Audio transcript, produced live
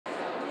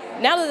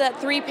Now that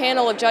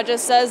three-panel of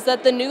judges says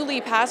that the newly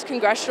passed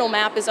congressional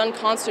map is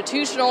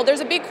unconstitutional, there's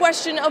a big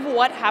question of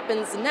what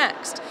happens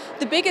next.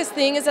 The biggest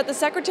thing is that the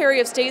Secretary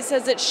of State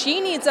says that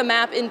she needs a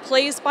map in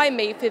place by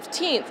May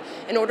 15th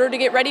in order to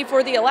get ready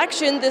for the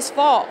election this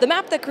fall. The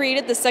map that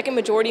created the second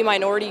majority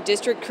minority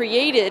district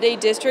created a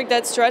district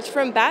that stretched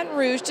from Baton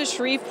Rouge to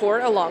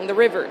Shreveport along the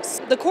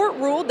rivers. The court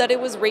ruled that it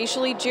was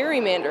racially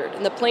gerrymandered,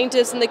 and the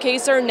plaintiffs in the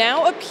case are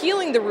now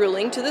appealing the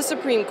ruling to the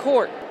Supreme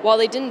Court. While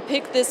they didn't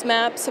pick this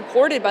map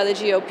supported by the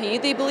GOP,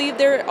 they believe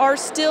there are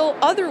still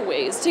other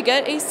ways to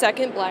get a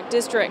second black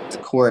district. The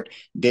court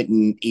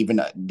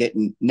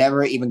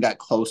never even got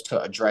close to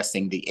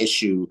addressing the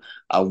issue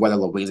of whether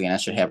Louisiana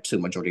should have two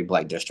majority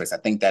black districts. I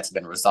think that's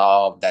been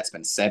resolved, that's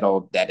been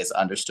settled, that is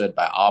understood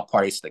by all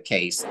parties to the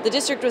case. The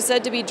district was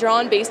said to be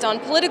drawn based on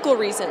political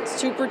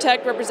reasons to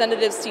protect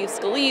Representatives Steve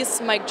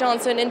Scalise, Mike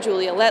Johnson, and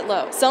Julia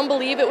Letlow. Some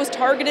believe it was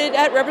targeted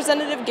at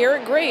Representative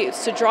Garrett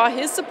Graves to draw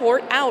his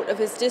support out of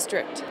his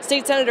district.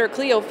 State Senator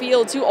Cleo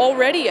Fields, who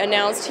already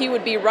announced he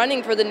would be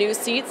running for the new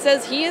seat,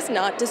 says he is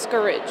not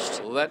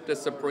discouraged. Let the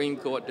Supreme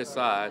Court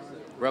decide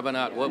whether or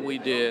not what we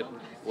did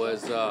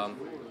was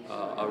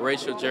a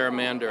racial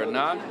gerrymander or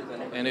not.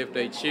 And if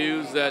they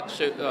choose that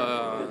should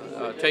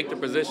take the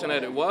position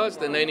that it was,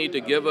 then they need to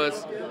give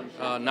us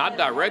not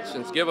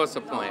directions, give us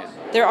a plan.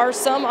 There are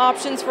some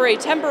options for a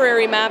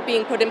temporary map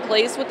being put in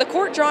place, with the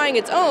court drawing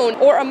its own,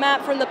 or a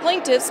map from the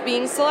plaintiffs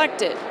being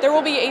selected. There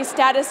will be a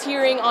status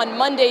hearing on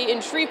Monday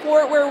in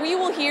Shreveport where we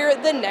will hear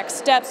the next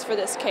steps for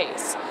this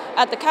case.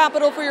 At the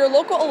Capitol for your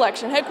local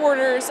election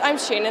headquarters, I'm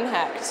Shannon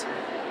Hecht.